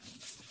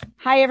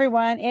Hi,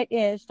 everyone. It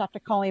is Dr.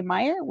 Colleen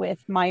Meyer with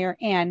Meyer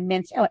and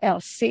Mintz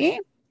LLC,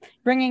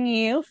 bringing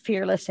you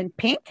Fearless in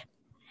Pink.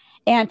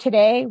 And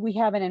today we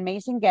have an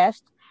amazing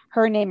guest.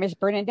 Her name is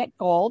Bernardette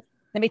Gold.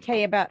 Let me tell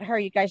you about her.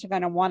 You guys are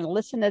going to want to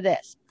listen to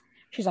this.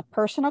 She's a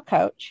personal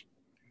coach,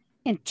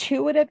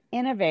 intuitive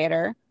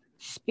innovator,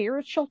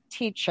 spiritual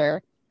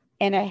teacher,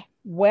 and a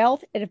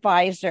wealth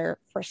advisor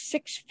for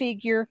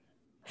six-figure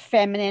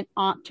feminine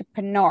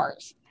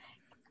entrepreneurs.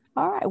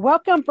 All right.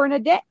 Welcome,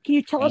 Bernardette. Can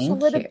you tell us a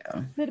Thank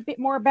you. little bit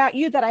more about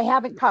you that I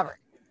haven't covered?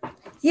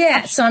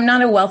 Yeah, so I'm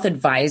not a wealth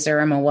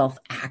advisor. I'm a wealth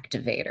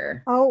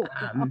activator. Oh,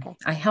 okay.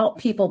 I help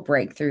people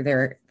break through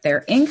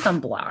their income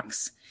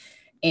blocks.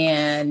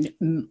 And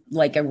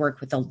I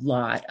work with a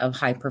lot of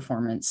high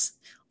performance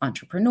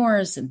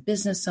entrepreneurs and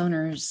business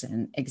owners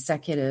and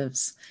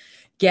executives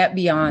get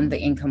beyond the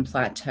income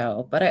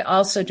plateau. But I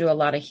also do a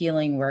lot of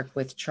healing work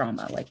with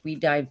trauma. Like we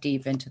dive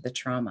deep into the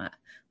trauma.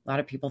 A lot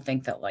of people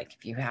think that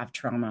if you have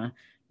trauma,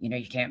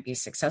 you can't be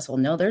successful.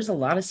 No, there's a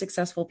lot of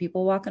successful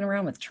people walking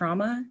around with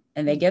trauma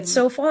and they get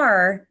so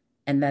far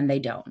and then they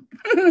don't.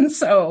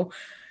 So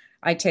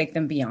I take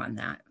them beyond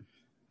that.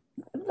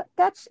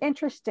 That's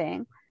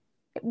interesting.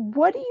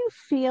 What do you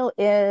feel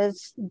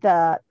is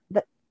the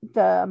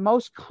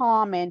most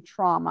common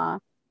trauma?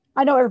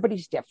 I know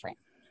everybody's different,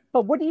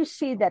 but what do you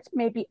see that's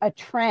maybe a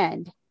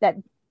trend that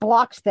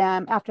blocks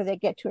them after they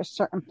get to a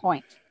certain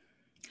point?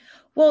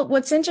 Well,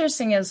 what's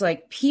interesting is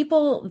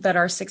people that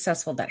are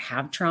successful that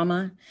have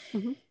trauma,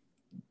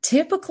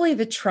 typically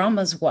the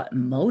trauma is what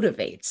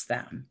motivates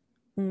them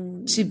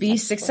to be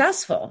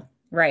successful,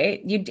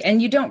 right?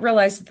 You don't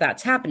realize that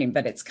that's happening,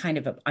 but it's kind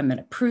of I'm going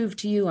to prove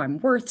to you I'm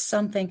worth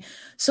something.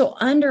 So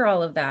under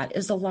all of that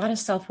is a lot of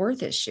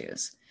self-worth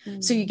issues.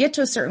 So you get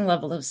to a certain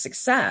level of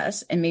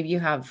success and maybe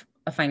you have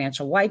a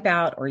financial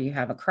wipeout or you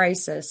have a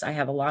crisis. I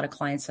have a lot of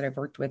clients that I've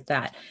worked with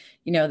that,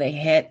 they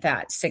hit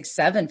that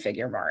 6-7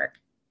 figure mark.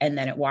 And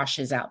then it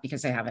washes out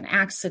because they have an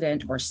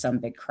accident or some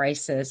big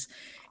crisis.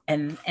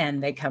 And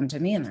they come to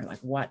me and they're like,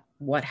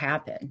 what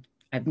happened?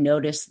 I've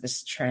noticed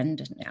this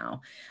trend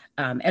now.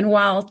 And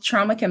while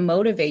trauma can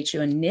motivate you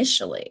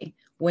initially,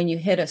 when you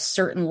hit a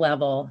certain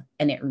level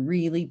and it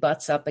really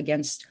butts up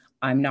against,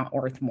 I'm not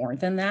worth more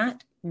than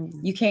that,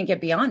 you can't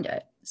get beyond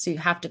it. So you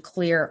have to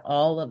clear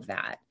all of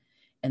that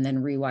and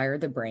then rewire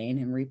the brain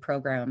and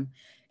reprogram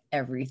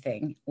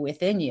everything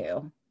within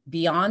you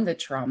beyond the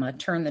trauma,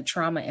 turn the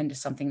trauma into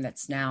something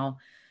that's now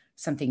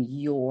something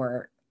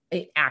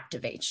it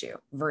activates you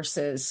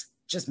versus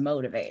just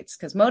motivates,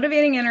 because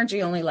motivating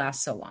energy only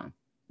lasts so long.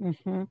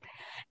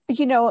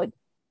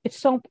 It's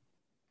so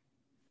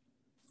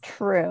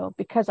true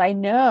because I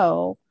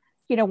know,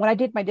 when I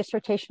did my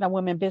dissertation on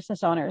women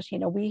business owners,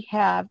 we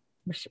have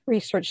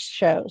research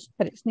shows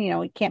that it's,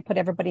 we can't put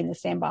everybody in the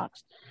same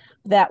box,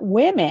 that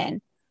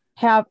women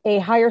have a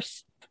higher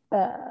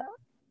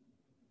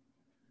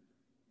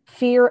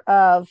fear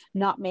of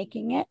not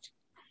making it,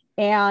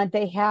 and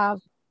they have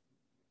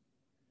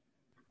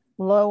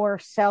lower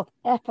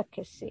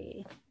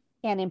self-efficacy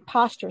and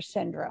imposter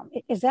syndrome.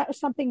 Is that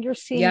something you're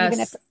seeing?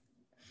 Yes,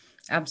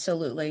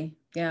 absolutely.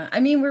 Yeah. I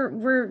mean,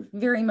 we're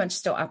very much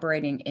still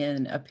operating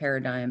in a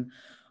paradigm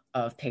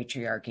of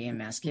patriarchy and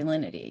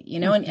masculinity,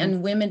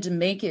 and women to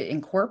make it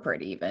in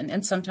corporate even,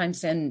 and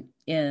sometimes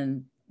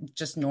in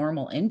just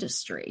normal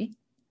industry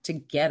to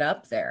get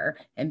up there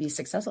and be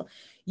successful.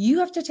 You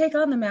have to take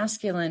on the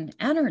masculine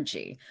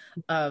energy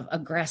of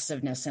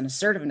aggressiveness and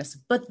assertiveness,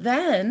 but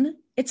then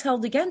it's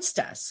held against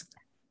us.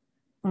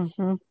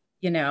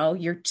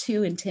 You're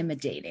too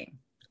intimidating.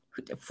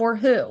 For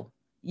who?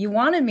 You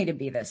wanted me to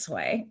be this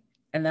way,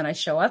 and then I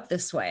show up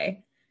this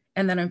way,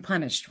 and then I'm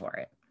punished for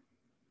it.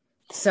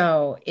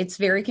 So it's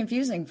very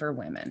confusing for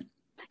women.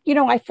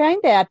 I find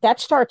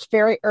that starts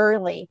very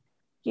early.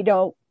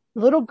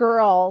 Little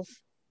girls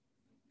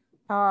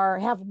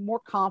have more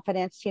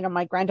confidence.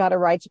 My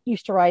granddaughter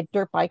used to ride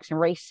dirt bikes and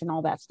race and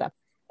all that stuff.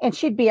 And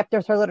she'd be up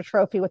there with her little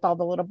trophy with all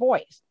the little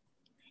boys.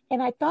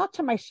 And I thought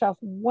to myself,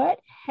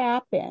 what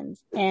happens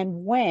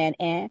and when,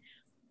 and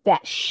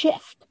that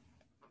shift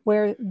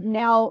where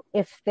now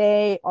if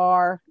they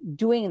are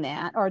doing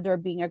that or they're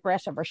being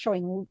aggressive or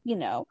showing,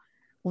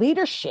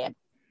 leadership,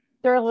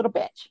 they're a little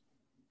bitch.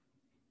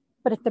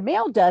 But if the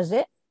male does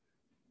it,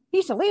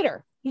 he's a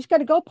leader. He's got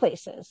to go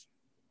places.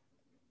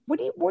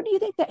 Where do you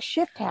think that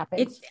shift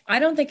happens? I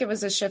don't think it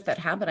was a shift that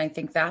happened. I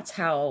think that's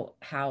how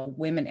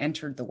women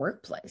entered the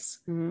workplace.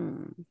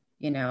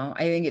 I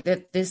think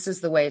that this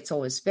is the way it's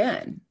always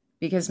been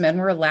because men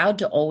were allowed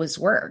to always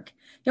work.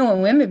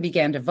 When women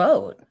began to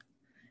vote,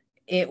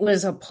 it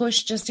was a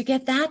push just to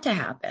get that to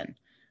happen.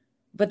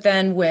 But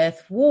then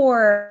with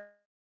war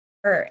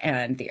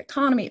and the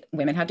economy,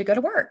 women had to go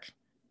to work,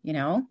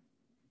 and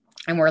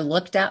we're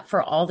looked at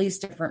for all these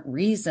different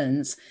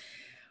reasons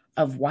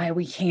of why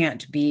we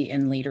can't be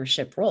in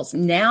leadership roles.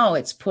 Now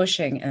it's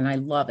pushing, and I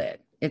love it.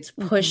 It's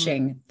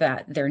pushing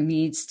that there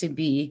needs to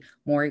be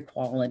more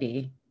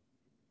equality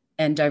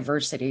and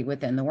diversity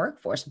within the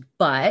workforce.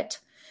 But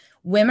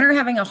women are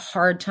having a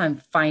hard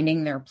time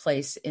finding their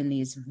place in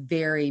these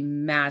very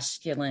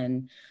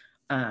masculine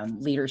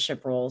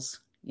leadership roles,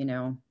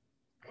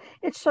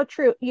 It's so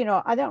true.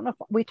 I don't know if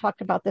we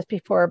talked about this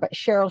before, but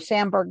Sheryl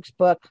Sandberg's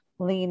book,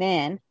 Lean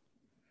In,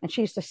 and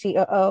she's the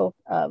COO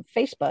of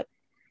Facebook,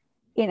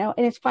 and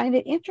it's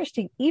finding it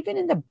interesting. Even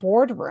in the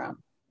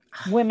boardroom,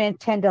 women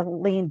tend to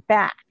lean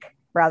back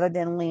rather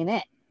than lean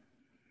in.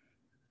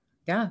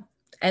 Yeah.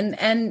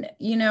 And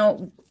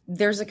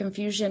there's a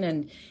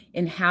confusion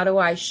in how do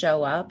I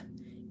show up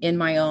in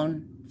my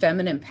own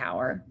feminine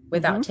power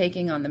without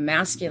taking on the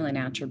masculine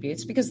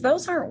attributes, because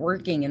those aren't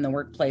working in the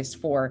workplace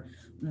for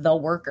the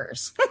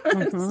workers.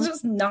 It's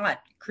just not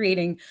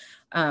creating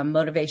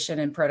motivation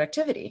and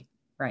productivity,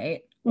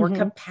 right? Or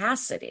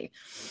capacity.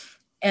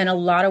 And a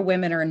lot of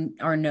women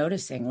are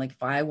noticing, like,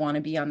 if I want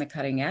to be on the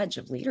cutting edge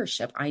of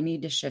leadership, I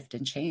need to shift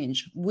and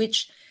change,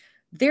 which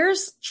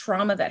there's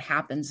trauma that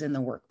happens in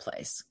the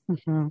workplace.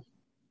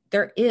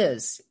 There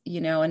is,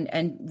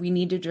 and we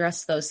need to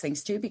address those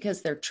things too,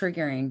 because they're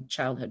triggering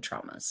childhood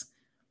traumas.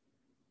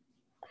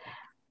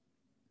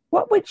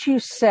 What would you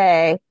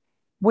say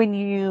when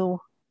you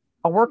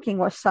are working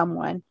with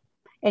someone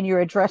and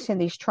you're addressing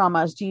these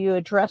traumas? Do you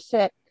address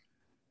it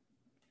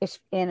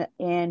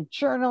in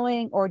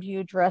journaling, or do you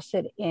address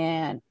it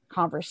in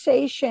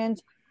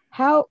conversations?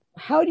 How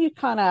do you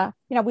kind of,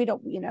 we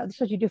don't, this is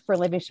what you do for a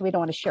living, so we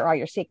don't want to share all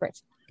your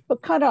secrets,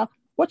 but kind of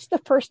what's the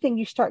first thing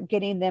you start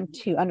getting them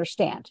to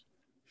understand?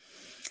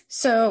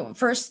 So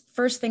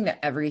first thing that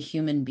every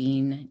human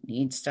being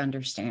needs to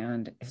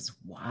understand is,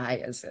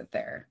 why is it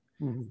there?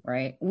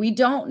 Right? We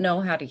don't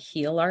know how to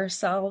heal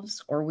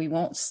ourselves, or we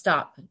won't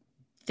stop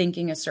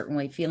thinking a certain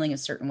way, feeling a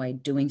certain way,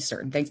 doing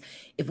certain things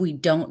if we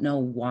don't know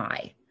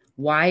why.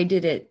 Why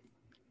did it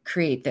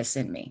create this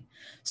in me?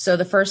 So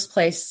the first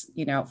place,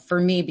 for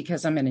me,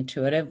 because I'm an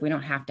intuitive, we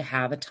don't have to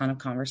have a ton of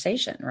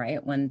conversation,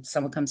 right? When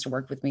someone comes to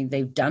work with me,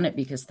 they've done it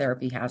because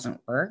therapy hasn't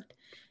worked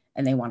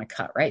and they want to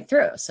cut right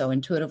through. So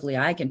intuitively,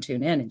 I can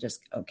tune in and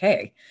just,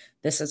 okay,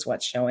 this is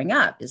what's showing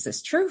up. Is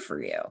this true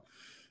for you?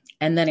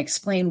 And then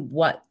explain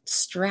what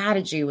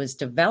strategy was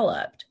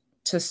developed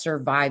to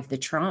survive the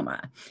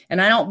trauma.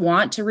 And I don't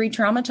want to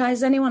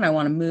re-traumatize anyone. I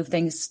want to move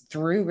things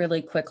through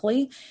really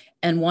quickly.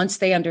 And once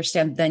they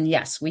understand, then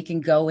yes, we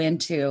can go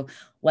into,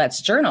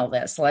 let's journal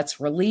this, let's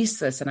release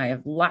this. And I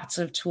have lots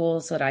of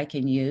tools that I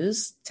can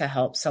use to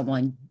help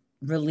someone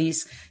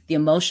release the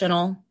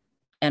emotional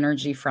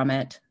energy from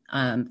it,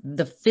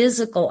 the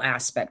physical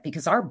aspect,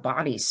 because our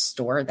bodies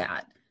store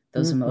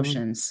those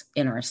emotions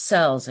in our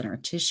cells, in our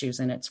tissues,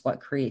 and it's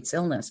what creates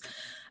illness.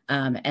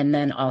 And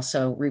then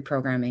also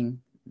reprogramming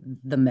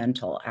the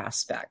mental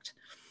aspect.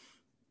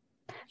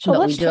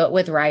 But we do it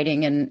with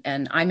writing,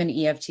 and I'm an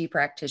EFT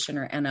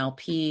practitioner,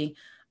 NLP.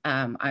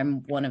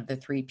 I'm one of the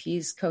 3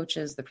 Ps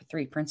coaches, the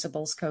 3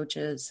 principles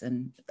coaches,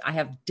 and I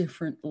have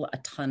a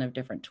ton of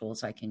different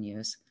tools I can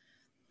use.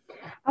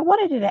 I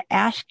wanted to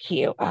ask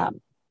you,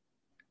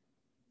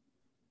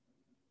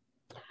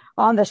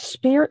 on the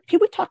spirit, can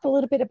we talk a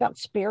little bit about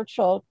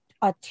spiritual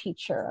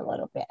teacher a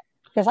little bit?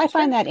 Because I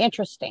find that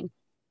interesting.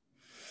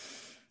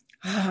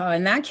 Oh,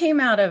 and that came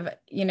out of,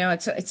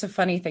 it's a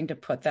funny thing to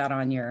put that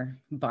on your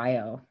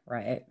bio,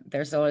 right?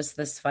 There's always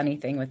this funny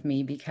thing with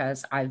me,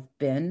 because I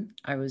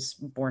was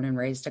born and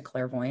raised a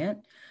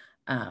clairvoyant,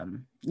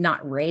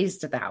 not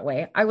raised that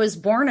way. I was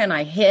born and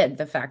I hid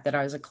the fact that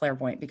I was a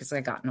clairvoyant because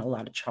I got in a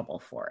lot of trouble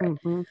for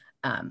it.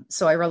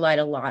 So I relied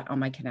a lot on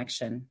my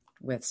connection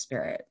with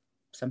spirit.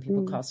 Some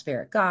people call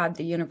spirit God,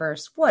 the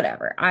universe,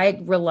 whatever. I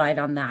relied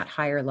on that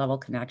higher level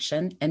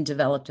connection and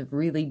developed a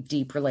really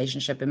deep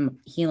relationship in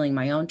healing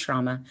my own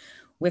trauma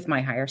with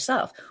my higher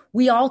self.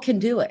 We all can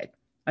do it.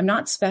 I'm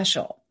not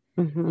special.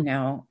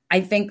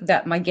 I think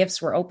that my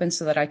gifts were open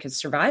so that I could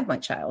survive my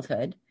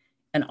childhood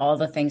and all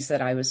the things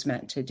that I was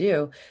meant to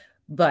do.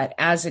 But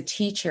as a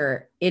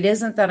teacher, it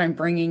isn't that I'm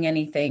bringing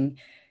anything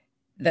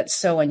that's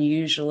so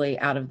unusually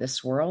out of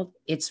this world.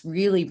 It's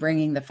really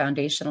bringing the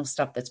foundational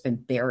stuff that's been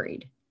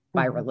buried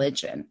by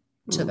religion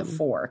to the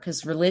fore,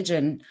 because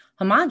religion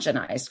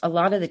homogenized a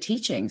lot of the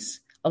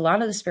teachings, a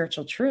lot of the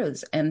spiritual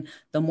truths. And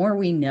the more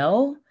we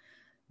know,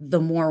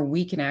 the more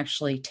we can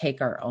actually take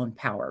our own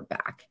power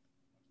back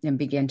and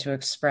begin to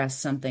express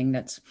something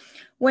that's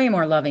way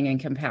more loving and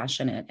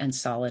compassionate and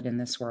solid in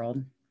this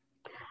world.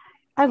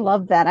 I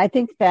love that. I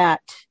think that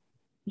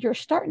you're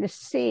starting to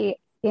see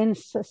in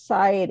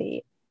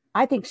society,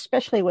 I think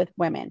especially with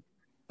women,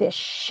 this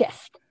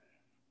shift.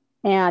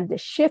 And the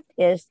shift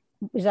is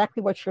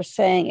exactly what you're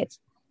saying.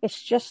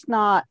 It's just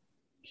not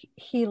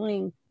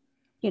healing,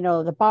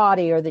 the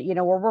body, or that,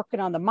 we're working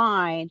on the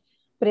mind,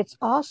 but it's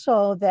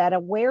also that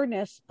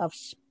awareness of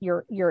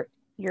your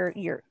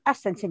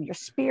essence and your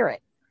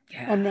spirit.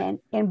 And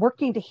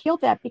working to heal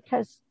that,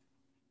 because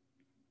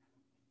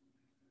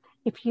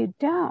if you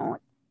don't,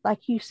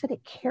 like you said,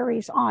 it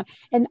carries on.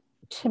 And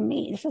to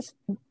me,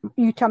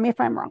 you tell me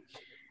if I'm wrong.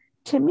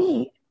 To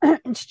me,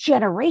 it's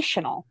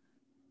generational.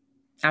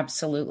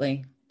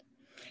 Absolutely.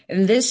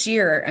 And this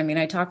year,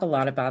 I talk a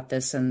lot about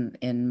this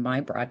in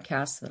my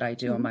broadcasts that I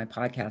do on my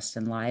podcast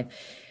and live.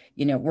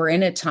 We're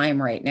in a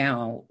time right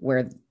now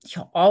where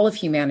all of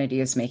humanity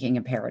is making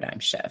a paradigm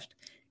shift.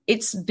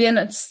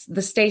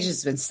 the stage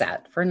has been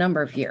set for a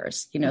number of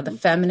years. The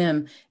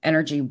feminine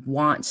energy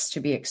wants to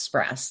be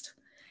expressed,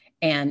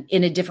 and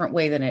in a different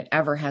way than it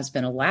ever has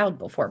been allowed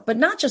before. But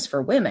not just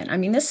for women. I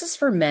mean, this is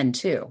for men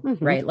too,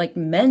 right? Like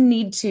men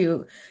need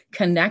to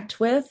connect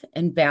with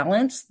and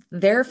balance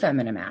their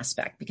feminine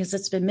aspect because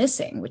it's been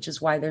missing, which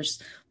is why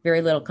there's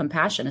very little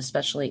compassion,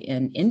 especially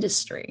in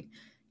industry.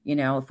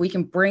 If we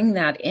can bring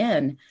that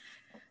in,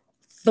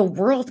 the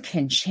world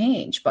can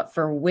change. But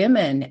for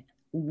women,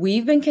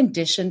 we've been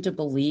conditioned to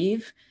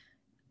believe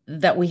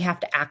that we have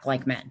to act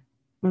like men.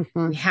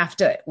 We have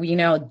to,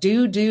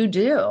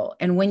 do.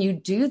 And when you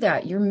do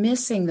that, you're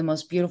missing the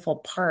most beautiful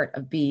part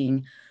of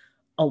being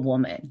a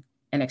woman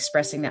and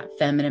expressing that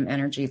feminine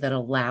energy that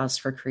allows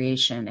for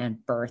creation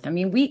and birth. I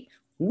mean, we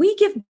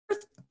give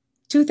birth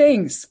to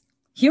things,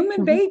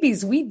 human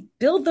babies, we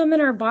build them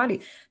in our body.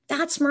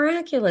 That's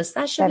miraculous.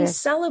 That should be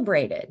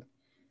celebrated.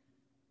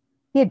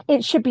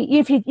 It should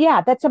be,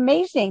 that's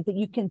amazing that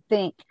you can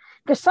think,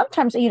 because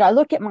sometimes, I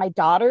look at my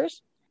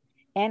daughters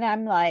and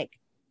I'm like,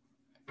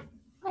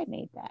 I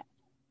made that,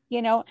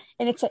 and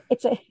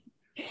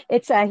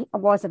I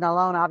wasn't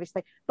alone,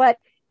 obviously, but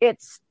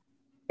it's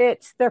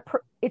a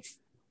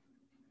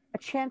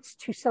chance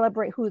to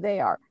celebrate who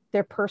they are,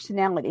 their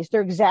personalities,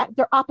 they're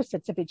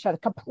opposites of each other,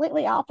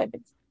 completely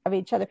opposites of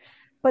each other.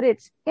 But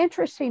it's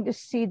interesting to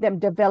see them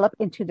develop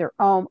into their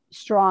own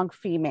strong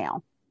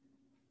female.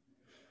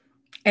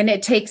 And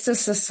it takes a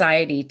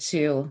society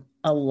to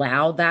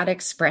allow that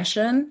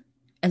expression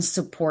and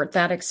support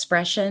that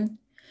expression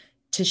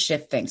to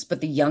shift things. But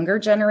the younger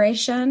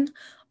generation,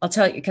 I'll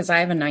tell you, because I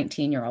have a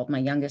 19-year-old, my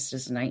youngest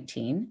is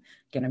 19,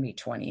 going to be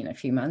 20 in a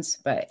few months,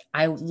 but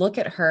I look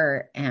at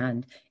her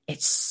and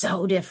it's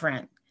so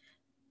different.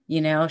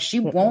 She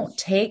won't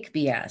take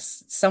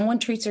BS. Someone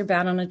treats her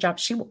bad on a job,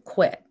 she will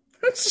quit.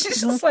 She's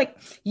just like,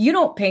 you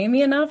don't pay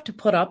me enough to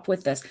put up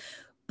with this.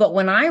 But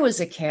when I was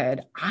a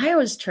kid, I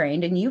was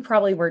trained, and you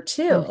probably were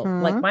too.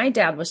 Like my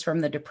dad was from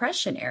the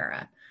Depression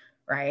era,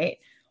 right?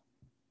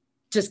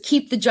 Just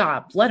keep the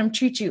job, let them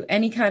treat you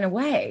any kind of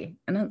way.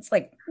 And it's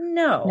like,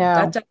 no,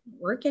 that doesn't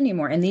work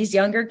anymore. And these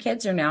younger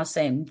kids are now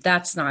saying,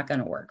 that's not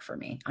going to work for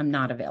me. I'm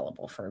not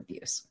available for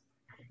abuse.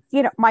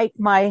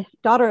 My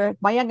daughter,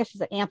 my youngest,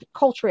 is a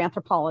culture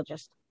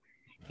anthropologist.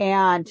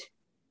 And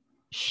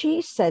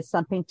she said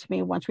something to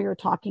me once we were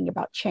talking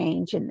about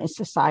change in this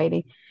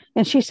society.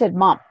 And she said,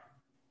 Mom,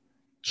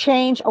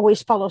 change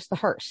always follows the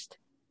hearse.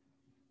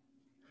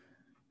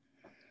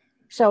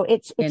 So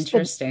it's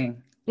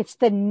interesting. It's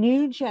the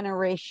new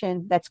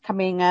generation that's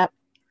coming up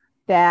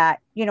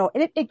that,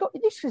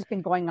 this has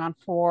been going on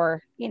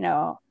for,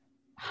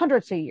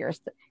 hundreds of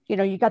years.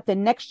 You got the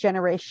next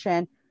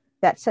generation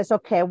that says,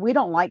 okay, we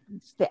don't like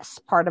this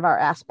part of our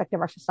aspect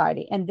of our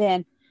society. And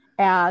then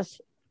as,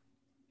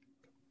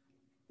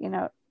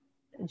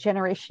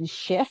 generations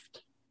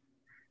shift,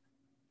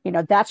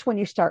 that's when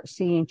you start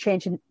seeing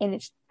change. And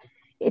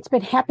it's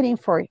been happening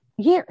for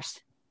years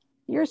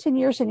and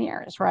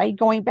years, right?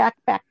 Going back.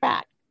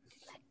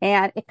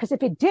 And because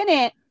if it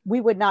didn't, we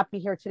would not be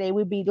here today.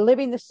 We'd be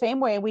living the same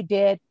way we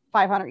did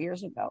 500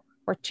 years ago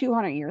or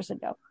 200 years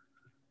ago,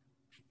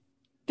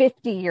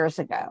 50 years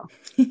ago.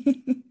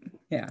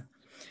 Yeah.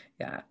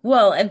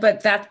 Well,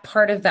 but that's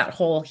part of that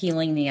whole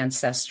healing the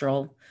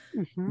ancestral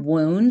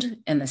wound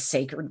and the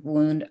sacred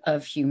wound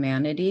of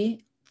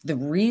humanity. The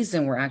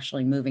reason we're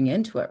actually moving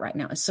into it right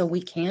now is so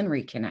we can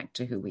reconnect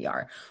to who we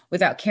are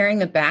without carrying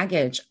the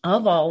baggage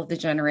of all of the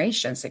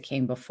generations that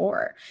came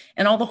before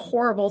and all the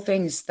horrible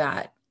things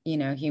that,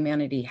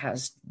 humanity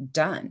has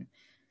done.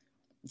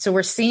 So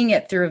we're seeing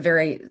it through a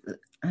very,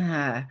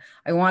 I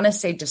want to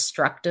say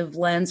destructive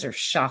lens or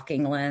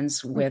shocking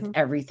lens with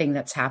everything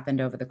that's happened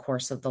over the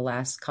course of the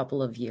last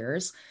couple of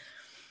years.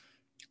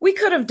 We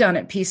could have done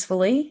it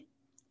peacefully.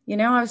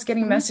 I was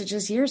getting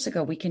messages years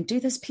ago. We can do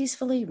this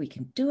peacefully. We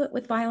can do it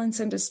with violence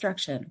and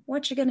destruction.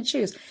 What you going to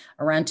choose?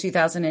 Around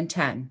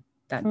 2010,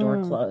 that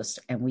door closed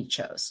and we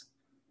chose.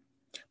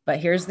 But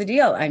here's the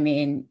deal. I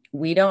mean,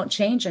 we don't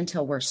change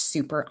until we're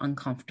super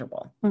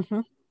uncomfortable.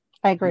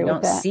 I agree with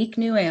that. We don't seek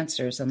new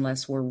answers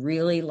unless we're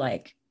really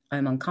like,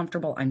 I'm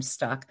uncomfortable. I'm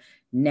stuck.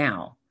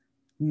 Now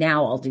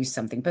I'll do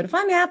something. But if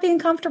I'm happy and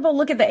comfortable,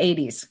 look at the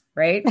 80s,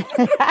 right?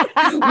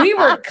 We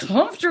were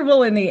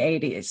comfortable in the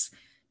 80s.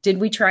 Did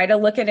we try to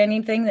look at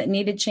anything that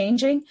needed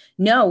changing?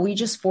 No, we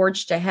just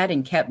forged ahead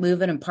and kept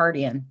moving and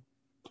partying.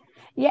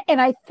 Yeah.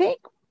 And I think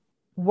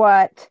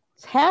what's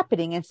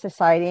happening in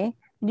society,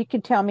 and you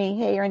can tell me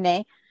hey or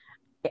nay,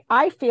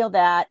 I feel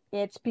that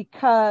it's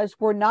because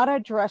we're not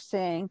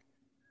addressing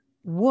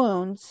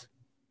wounds,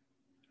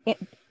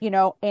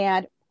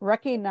 and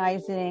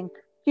recognizing,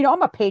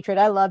 I'm a patriot.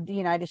 I love the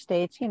United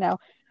States,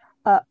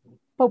 but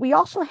we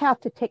also have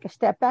to take a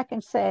step back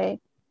and say,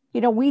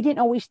 we didn't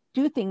always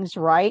do things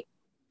right.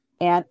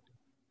 And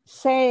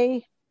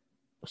say,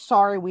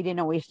 sorry, we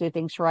didn't always do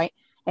things right.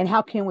 And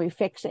how can we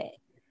fix it?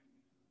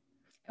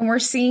 And we're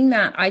seeing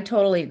that. I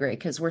totally agree,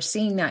 because we're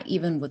seeing that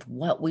even with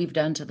what we've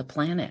done to the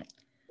planet.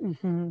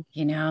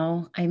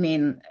 I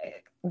mean,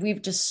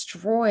 we've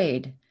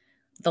destroyed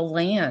the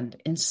land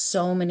in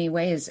so many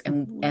ways.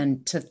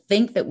 And to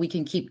think that we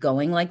can keep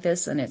going like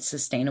this and it's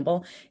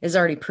sustainable is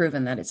already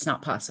proven that it's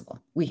not possible.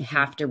 We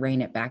have to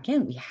rein it back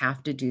in. We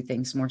have to do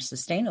things more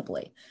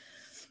sustainably.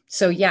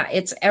 So yeah,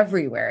 it's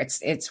everywhere.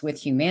 It's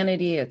with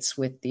humanity. It's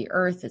with the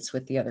earth. It's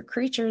with the other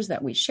creatures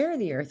that we share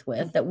the earth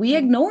with that we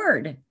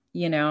ignored,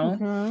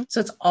 So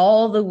it's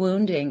all the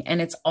wounding,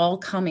 and it's all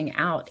coming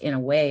out in a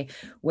way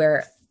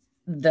where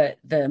the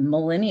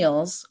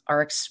millennials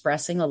are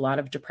expressing a lot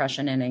of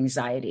depression and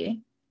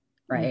anxiety,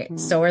 right?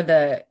 So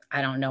are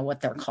I don't know what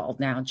they're called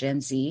now,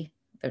 Gen Z.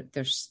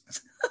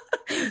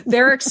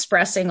 They're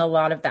expressing a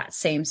lot of that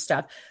same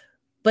stuff,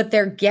 but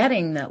they're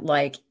getting that,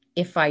 like,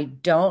 if I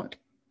don't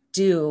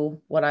do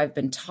what I've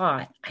been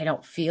taught, I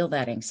don't feel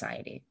that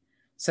anxiety.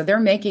 So they're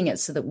making it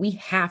so that we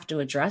have to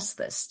address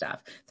this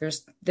stuff.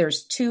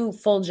 There's 2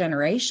 full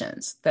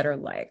generations that are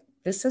like,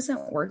 this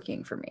isn't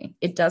working for me.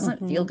 It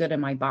doesn't feel good in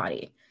my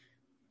body.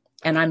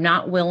 And I'm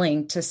not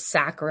willing to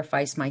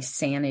sacrifice my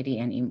sanity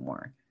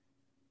anymore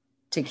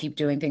to keep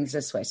doing things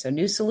this way. So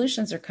new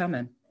solutions are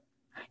coming.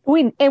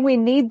 We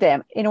need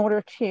them in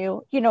order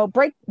to,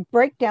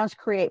 breakdowns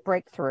create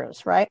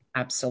breakthroughs, right?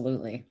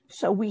 Absolutely.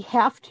 So we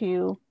have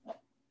to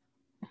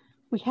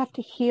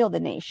heal the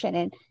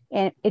nation,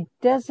 and it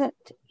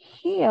doesn't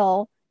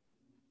heal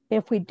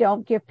if we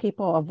don't give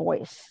people a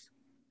voice.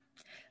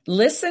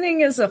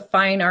 Listening is a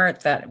fine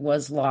art that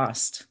was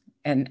lost,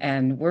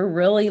 and we're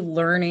really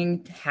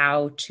learning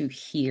how to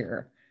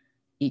hear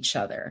each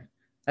other.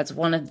 That's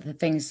one of the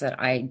things that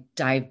I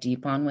dive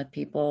deep on with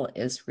people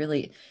is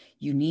really,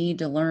 you need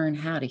to learn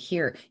how to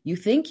hear. You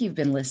think you've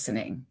been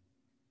listening,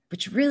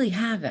 but you really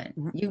haven't.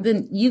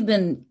 You've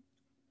been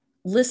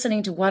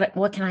listening to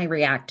what can I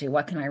react to?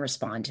 What can I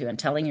respond to? And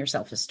telling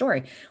yourself a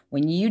story.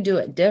 When you do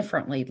it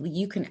differently,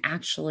 you can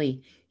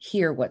actually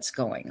hear what's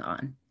going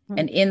on.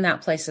 And in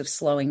that place of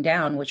slowing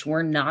down, which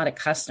we're not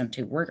accustomed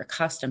to, we're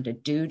accustomed to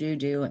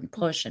do and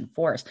push and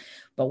force.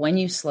 But when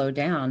you slow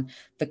down,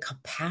 the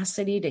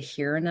capacity to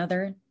hear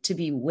another, to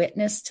be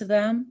witness to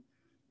them,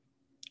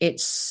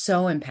 it's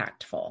so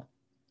impactful.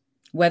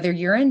 Whether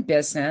you're in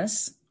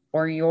business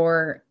or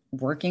you're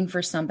working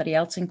for somebody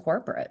else in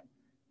corporate.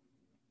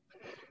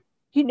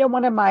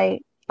 I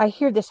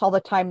hear this all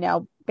the time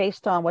now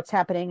based on what's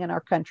happening in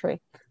our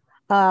country.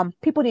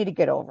 People need to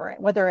get over it,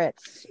 whether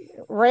it's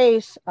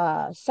race,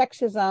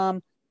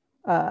 sexism,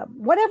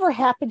 whatever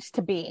happens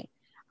to be.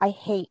 I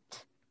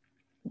hate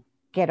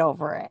get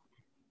over it,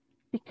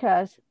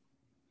 because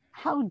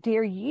how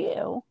dare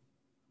you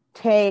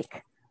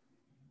take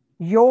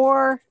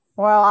and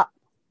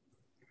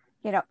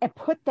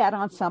put that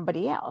on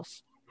somebody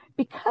else?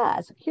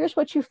 Because here's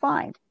what you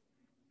find.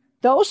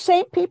 Those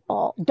same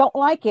people don't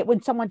like it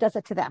when someone does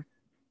it to them.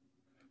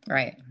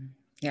 Right.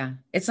 Yeah.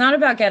 It's not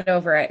about get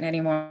over it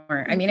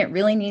anymore. I mean, it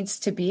really needs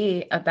to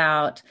be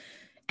about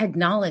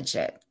acknowledge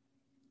it,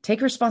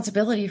 take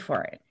responsibility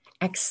for it,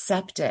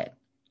 accept it,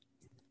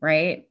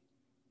 right?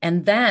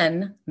 And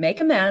then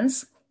make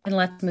amends and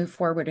let's move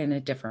forward in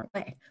a different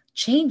way.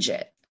 Change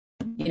it.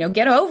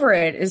 Get over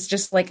it is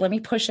just like, let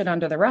me push it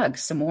under the rug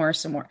some more.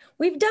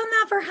 We've done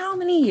that for how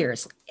many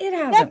years? It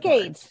hasn't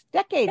decades,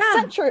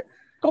 yeah. Century.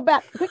 Go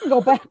back. We can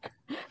go back.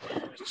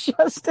 It's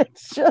just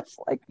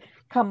like,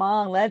 come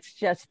on, let's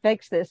just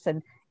fix this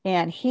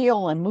and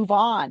heal and move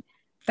on.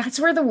 That's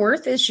where the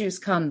worth issues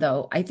come,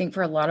 though. I think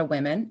for a lot of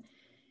women,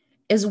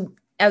 is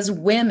as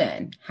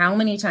women, how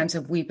many times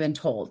have we been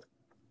told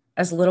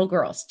as little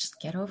girls,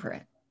 just get over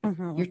it.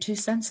 You're too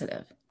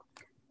sensitive.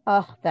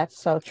 Oh, that's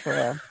so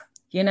true.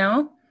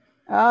 Oh.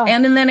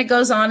 And then it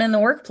goes on in the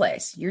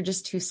workplace. You're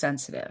just too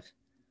sensitive.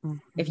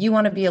 If you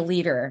want to be a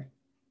leader,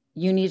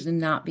 you need to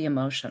not be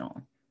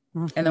emotional.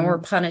 And then we're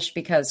punished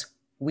because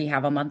we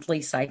have a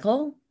monthly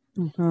cycle.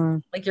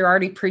 Like you're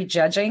already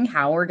prejudging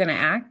how we're going to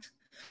act.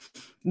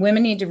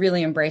 Women need to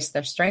really embrace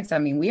their strengths. I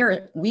mean,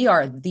 we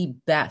are the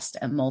best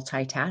at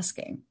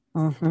multitasking.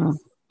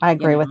 I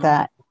agree with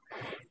that.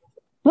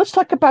 Let's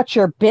talk about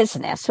your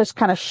business. Let's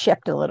kind of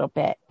shift a little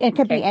bit. It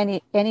could be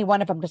any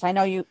one of them, because I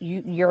know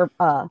you're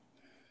a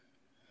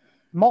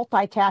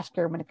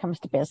multitasker when it comes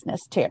to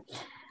business too.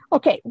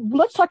 Okay,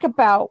 let's talk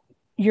about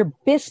your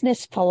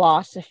business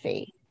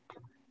philosophy.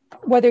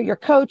 Whether you're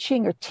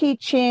coaching or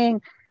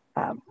teaching,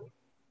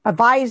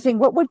 advising,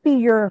 what would be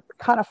your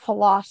kind of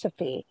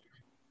philosophy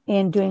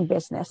in doing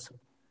business?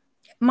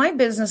 My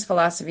business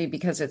philosophy,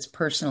 because it's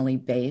personally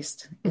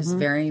based, is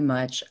very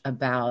much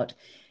about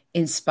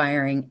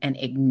inspiring and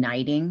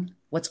igniting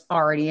what's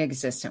already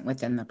existent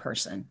within the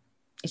person.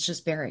 It's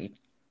just buried.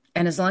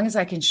 And as long as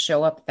I can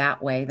show up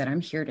that way, that I'm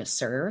here to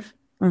serve,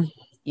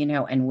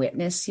 and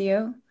witness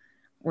you,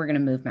 we're going to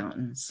move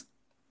mountains.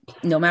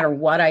 No matter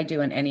what I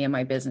do in any of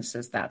my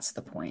businesses, that's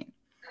the point.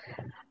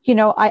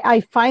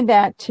 I find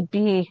that to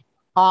be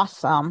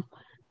awesome,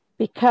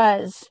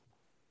 because,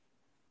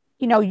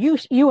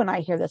 you and I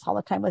hear this all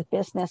the time with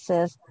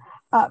businesses.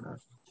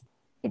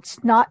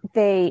 It's not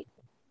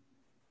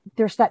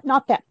there's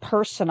not that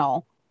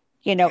personal,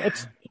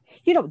 it's,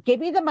 give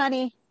me the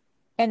money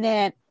and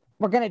then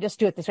we're going to just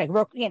do it this way.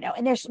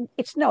 And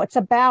it's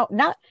about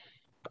not,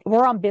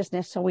 we're on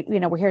business, so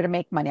we're here to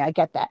make money. I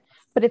get that.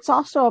 But it's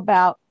also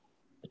about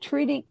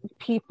treating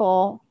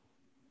people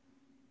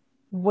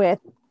with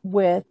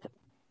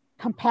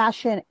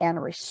compassion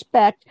and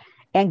respect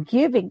and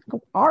giving.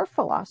 Our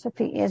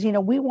philosophy is,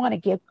 we want to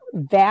give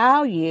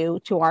value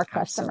to our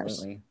customers.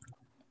 Absolutely.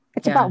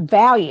 It's about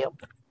value.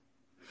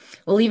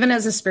 Well, even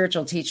as a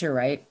spiritual teacher,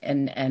 right?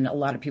 And a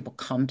lot of people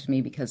come to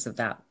me because of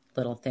that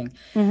little thing.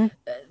 Mm-hmm.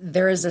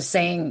 There is a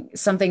saying,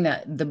 something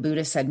that the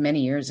Buddha said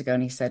many years ago,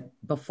 and he said,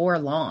 before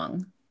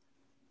long,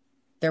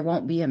 there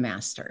won't be a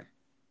master.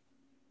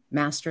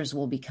 Masters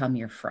will become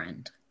your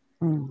friend.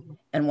 Mm.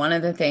 And one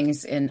of the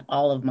things in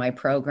all of my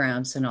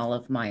programs and all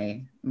of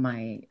my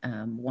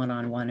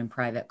one-on-one and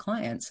private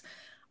clients,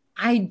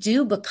 I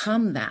do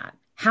become that.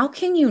 How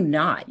can you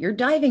not? You're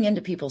diving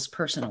into people's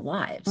personal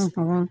lives.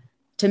 Mm-hmm.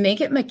 To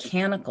make it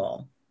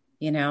mechanical,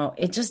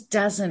 it just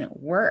doesn't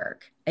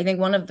work. I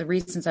think one of the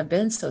reasons I've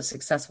been so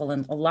successful,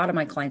 and a lot of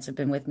my clients have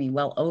been with me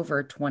well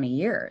over 20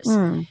 years,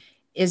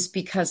 is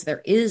because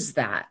there is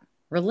that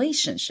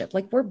relationship.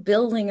 Like, we're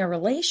building a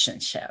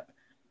relationship,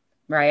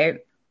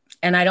 right?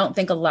 And I don't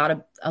think a lot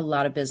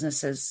of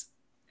businesses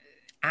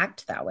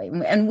act that way.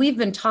 And we've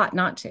been taught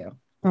not to.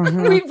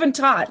 Mm-hmm. We've been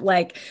taught,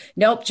 like,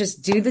 nope,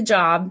 just do the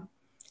job,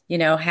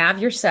 have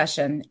your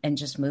session and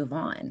just move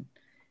on.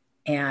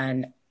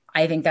 And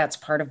I think that's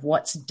part of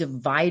what's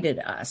divided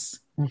us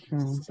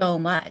so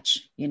much.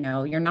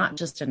 You're not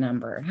just a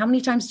number. How many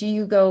times do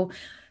you go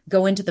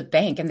into the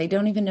bank and they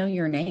don't even know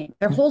your name?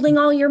 They're holding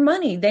all your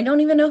money. They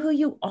don't even know who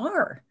you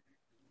are.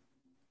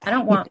 I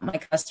don't want my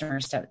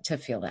customers to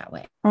feel that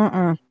way.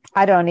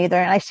 I don't either.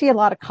 And I see a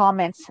lot of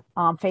comments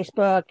on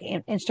Facebook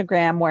and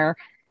Instagram where,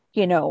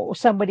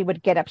 somebody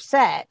would get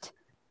upset,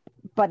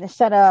 but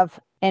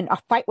and a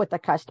fight with the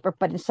customer,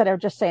 but instead of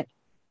just saying,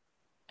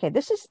 okay,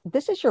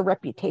 this is your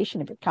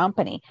reputation of your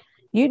company.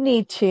 You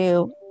need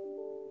to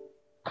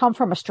come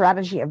from a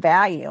strategy of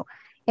value,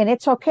 and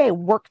it's okay.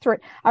 Work through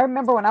it. I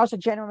remember when I was a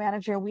general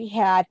manager, we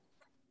had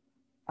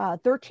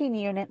 13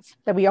 units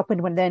that we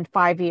opened within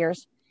 5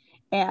 years.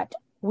 And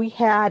we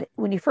had,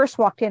 when you first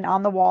walked in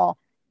on the wall,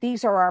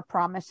 these are our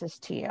promises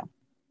to you.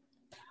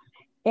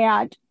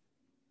 And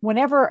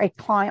whenever a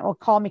client will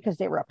call me because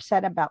they were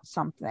upset about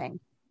something,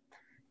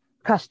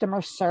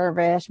 customer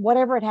service,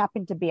 whatever it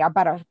happened to be,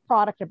 about our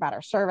product, about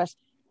our service,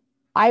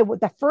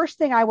 the first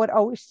thing I would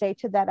always say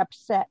to that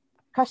upset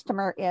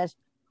customer is,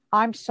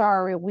 I'm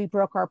sorry, we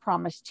broke our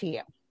promise to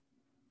you.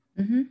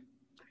 Mm-hmm.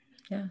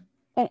 Yeah.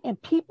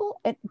 And people,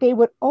 they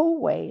would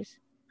always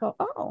go,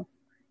 oh,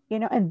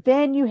 and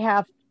then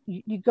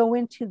you go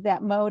into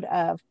that mode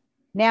of,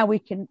 now we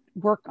can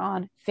work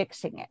on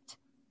fixing it.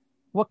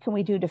 What can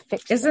we do to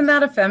fix it? Isn't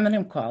that a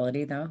feminine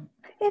quality, though?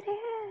 It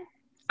is.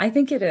 I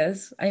think it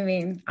is. I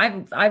mean,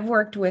 I've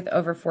worked with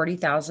over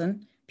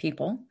 40,000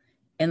 people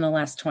in the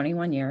last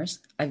 21 years.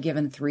 I've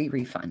given 3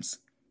 refunds.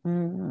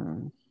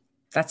 Mm-hmm.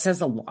 That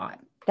says a lot.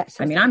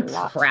 I'm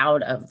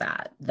proud of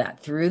that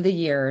through the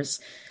years.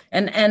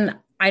 And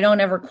I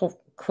don't ever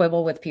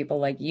quibble with people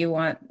like, you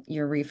want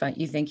your refund.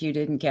 You think you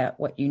didn't get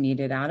what you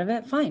needed out of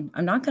it. Fine.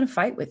 I'm not going to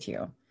fight with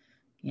you.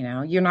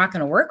 You're not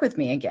going to work with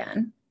me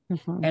again.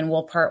 Mm-hmm. And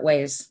we'll part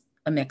ways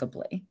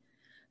amicably.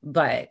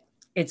 But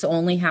it's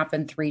only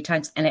happened 3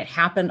 times. And it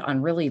happened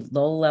on really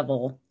low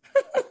level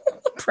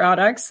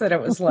products that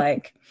it was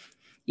like,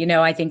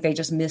 I think they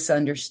just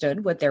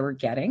misunderstood what they were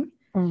getting.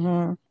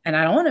 Mm-hmm. And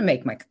I don't want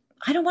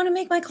to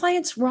make my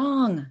clients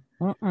wrong.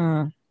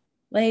 Mm-mm.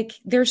 Like,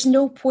 there's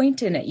no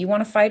point in it. You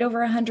want to fight over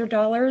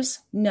 $100?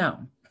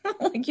 No.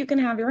 Like, you can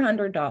have your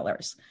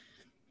 $100.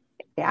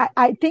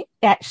 I think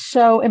that's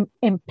so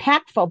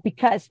impactful,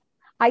 because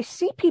I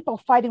see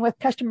people fighting with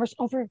customers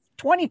over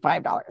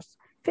 $25,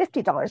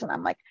 $50. And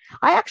I'm like,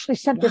 I actually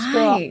sent this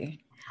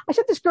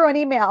girl an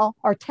email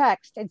or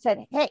text and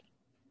said, hey,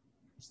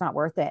 it's not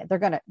worth it. They're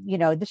going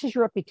to, this is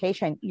your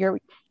reputation. You're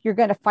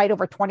going to fight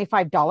over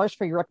 $25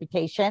 for your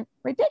reputation.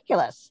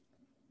 Ridiculous.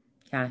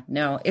 Yeah,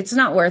 no, it's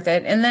not worth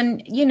it. And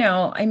then,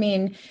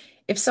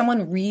 if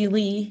someone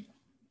really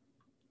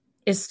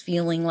is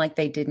feeling like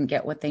they didn't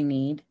get what they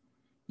need,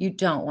 you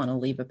don't want to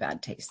leave a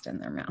bad taste in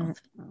their mouth.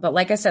 Mm-hmm. But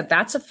like I said,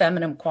 that's a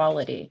feminine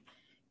quality.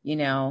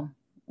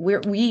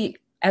 We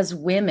as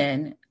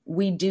women,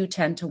 we do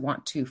tend to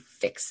want to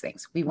fix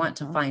things. We want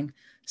to find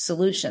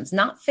solutions,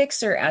 not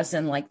fixer as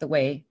in like the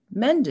way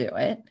men do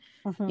it.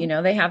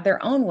 Mm-hmm. They have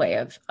their own way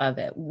of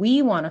it.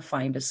 We want to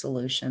find a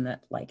solution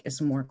that like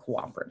is more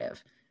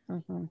cooperative.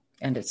 Mm-hmm.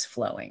 And it's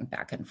flowing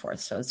back and forth.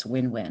 So it's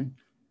win-win.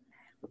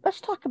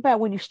 Let's talk about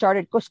when you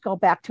started. Let's go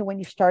back to when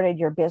you started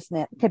your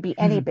business. It could be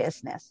any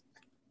business.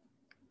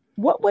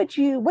 What did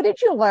you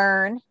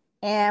learn,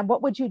 and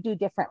what would you do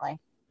differently?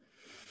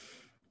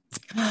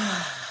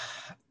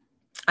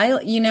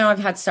 I've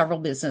had several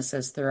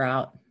businesses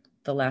throughout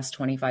the last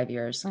 25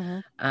 years.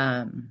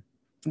 Mm-hmm.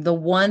 The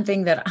one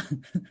thing that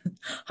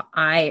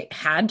I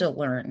had to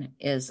learn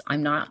is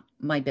I'm not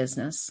my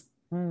business.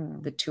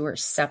 The two are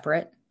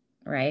separate,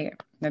 right?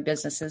 My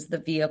business is the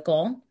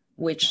vehicle,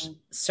 which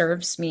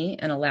serves me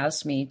and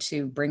allows me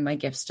to bring my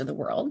gifts to the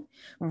world,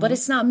 but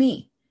it's not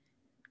me.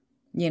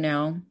 you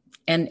know?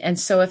 And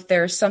so if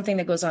there's something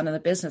that goes on in the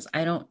business,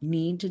 I don't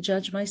need to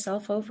judge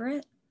myself over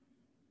it.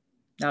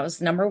 That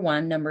was number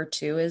one. Number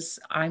two is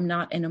I'm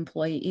not an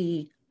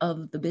employee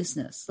of the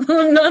business.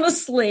 I'm not a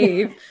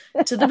slave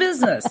to the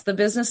business. The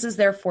business is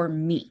there for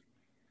me.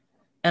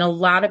 And a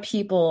lot of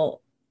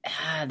people,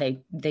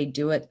 they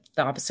do it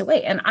the opposite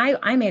way. And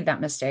I made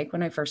that mistake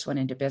when I first went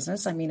into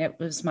business. I mean, it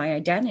was my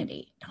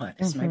identity. Oh, it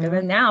is my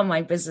business. Now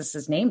my business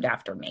is named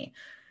after me.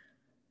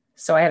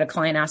 So I had a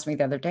client ask me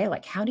the other day,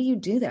 like, how do you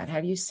do that? How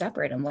do you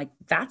separate? I'm like,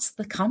 that's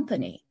the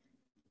company.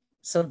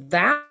 So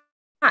that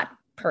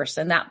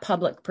person, that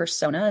public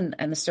persona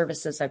and the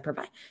services I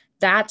provide,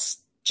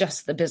 that's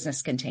just the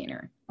business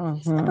container.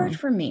 Separate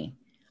from me.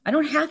 I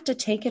don't have to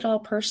take it all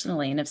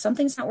personally. And if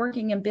something's not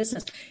working in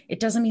business, it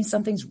doesn't mean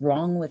something's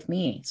wrong with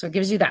me. So it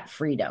gives you that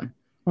freedom.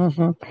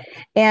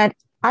 And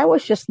I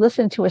was just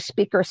listening to a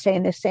speaker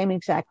saying the same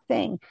exact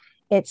thing.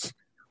 It's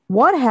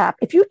what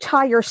happens if you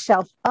tie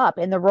yourself up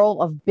in the role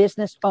of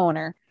business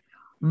owner,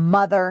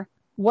 mother,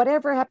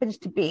 whatever it happens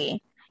to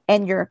be,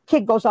 and your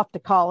kid goes off to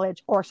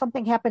college or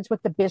something happens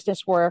with the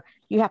business where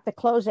you have to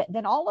close it,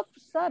 then all of a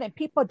sudden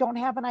people don't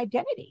have an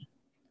identity.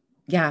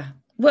 Yeah.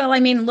 Well, I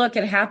mean, look,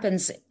 it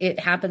happens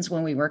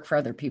when we work for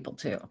other people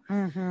too.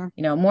 You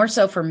know, more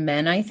so for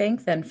men, I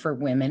think, than for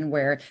women,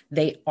 where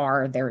they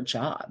are their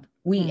job.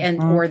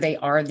 Or they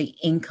are the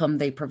income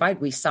they provide.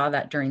 We saw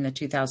that during the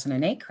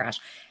 2008 crash.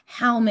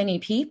 How many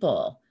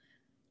people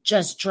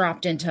just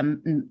dropped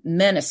into,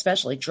 men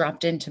especially,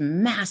 dropped into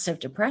massive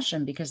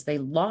depression because they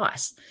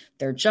lost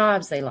their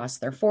jobs, they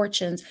lost their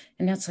fortunes.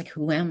 And that's like,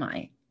 who am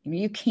I? I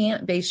mean, you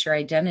can't base your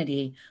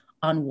identity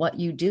on what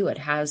you do.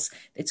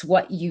 It's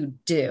what you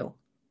do.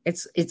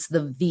 It's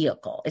the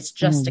vehicle. It's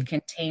just a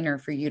container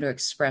for you to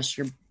express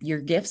your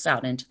gifts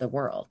out into the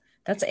world.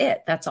 That's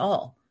it. That's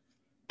all.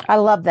 I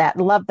love that.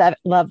 Love that.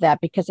 Love that,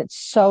 because it's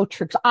so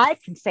true. So I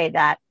can say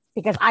that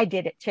because I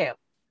did it too.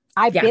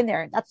 I've been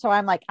there. That's why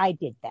I'm like, I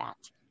did that.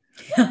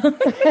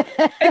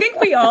 I think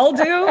we all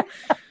do.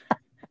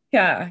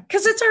 Yeah.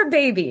 Because it's our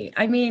baby.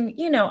 I mean,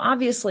 you know,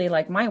 obviously,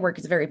 like, my work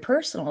is very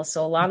personal.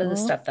 So a lot of the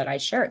stuff that I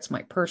share, it's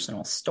my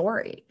personal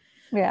story.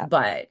 Yeah.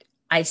 But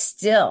I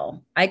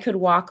could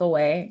walk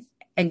away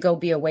and go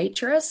be a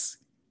waitress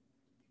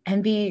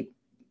and be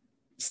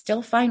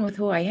still fine with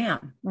who I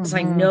am, because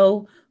I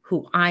know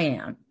who I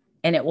am,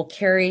 and it will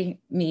carry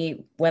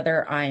me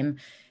whether I'm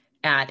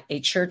at a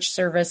church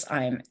service,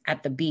 I'm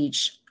at the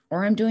beach,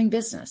 or I'm doing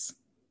business.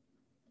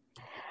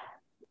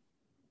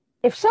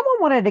 If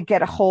someone wanted to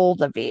get a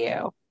hold of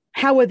you,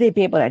 how would they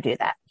be able to do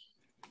that?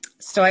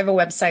 So I have a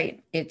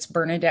website. It's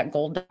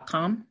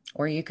bernardettegold.com,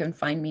 or you can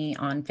find me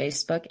on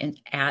Facebook and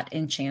at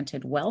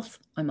Enchanted Wealth.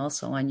 I'm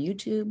also on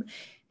YouTube,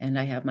 and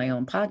I have my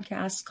own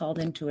podcast called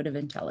Intuitive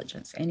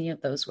Intelligence. Any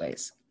of those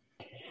ways.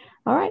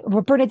 All right.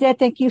 Well, Bernardette,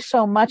 thank you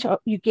so much.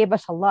 You gave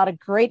us a lot of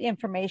great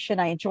information.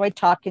 I enjoyed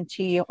talking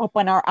to you,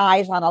 open our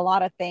eyes on a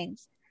lot of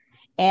things.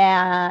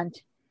 And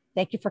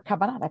thank you for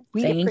coming on. I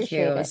really appreciate it. Thank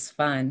you. It was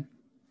fun.